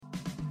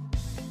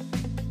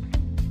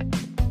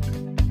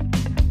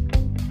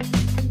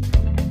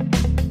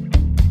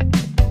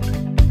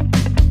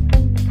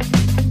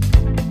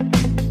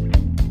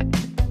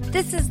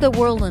the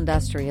World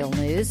Industrial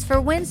News for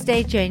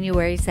Wednesday,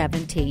 January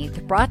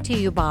 17th, brought to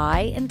you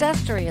by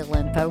Industrial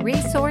Info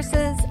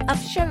Resources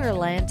of Sugar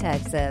Land,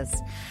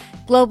 Texas.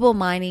 Global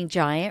mining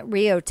giant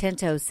Rio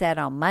Tinto said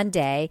on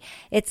Monday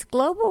its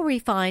global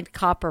refined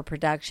copper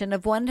production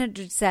of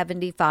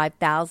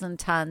 175,000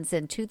 tons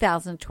in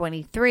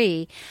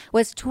 2023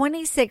 was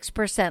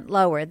 26%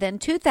 lower than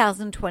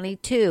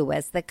 2022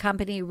 as the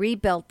company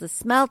rebuilt the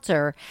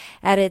smelter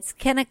at its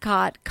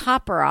Kennecott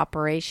copper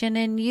operation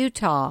in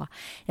Utah.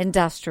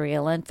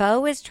 Industrial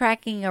Info is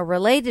tracking a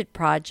related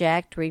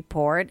project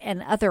report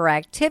and other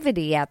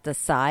activity at the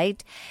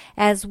site,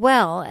 as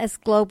well as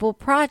global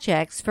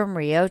projects from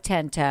Rio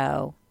Tinto.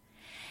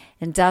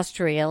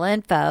 Industrial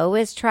Info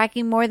is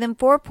tracking more than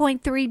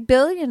 $4.3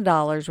 billion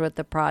worth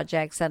of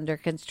projects under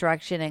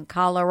construction in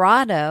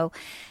Colorado.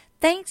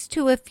 Thanks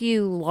to a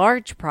few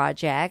large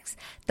projects,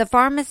 the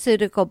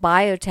pharmaceutical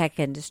biotech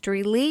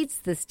industry leads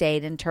the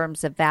state in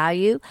terms of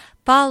value,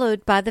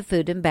 followed by the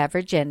food and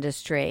beverage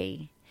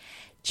industry.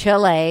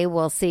 Chile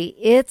will see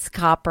its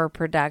copper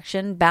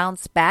production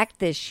bounce back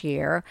this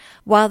year,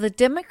 while the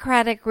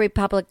Democratic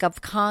Republic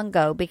of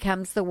Congo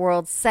becomes the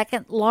world's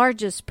second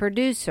largest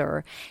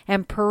producer,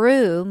 and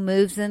Peru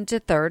moves into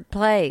third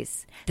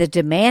place. The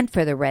demand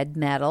for the red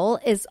metal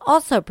is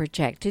also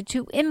projected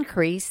to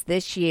increase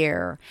this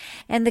year,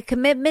 and the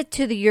commitment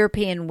to the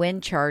European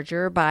wind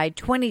charter by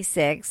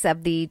 26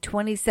 of the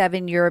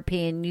 27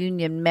 European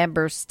Union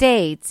member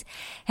states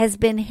has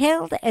been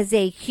hailed as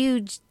a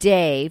huge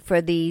day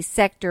for the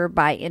sector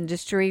by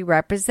industry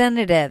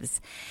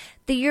representatives.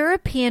 The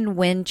European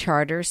Wind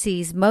Charter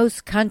sees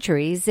most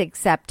countries,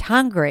 except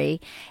Hungary,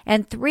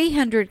 and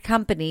 300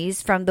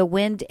 companies from the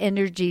wind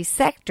energy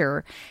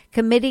sector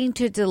committing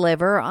to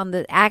deliver on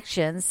the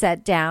actions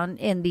set down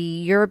in the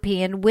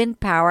European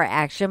Wind Power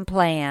Action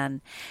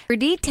Plan. For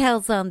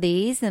details on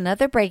these and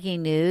other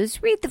breaking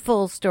news, read the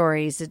full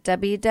stories at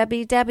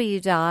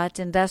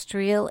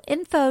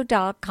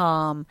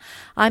www.industrialinfo.com.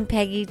 I'm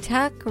Peggy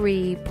Tuck,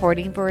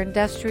 reporting for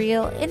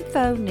Industrial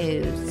Info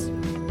News.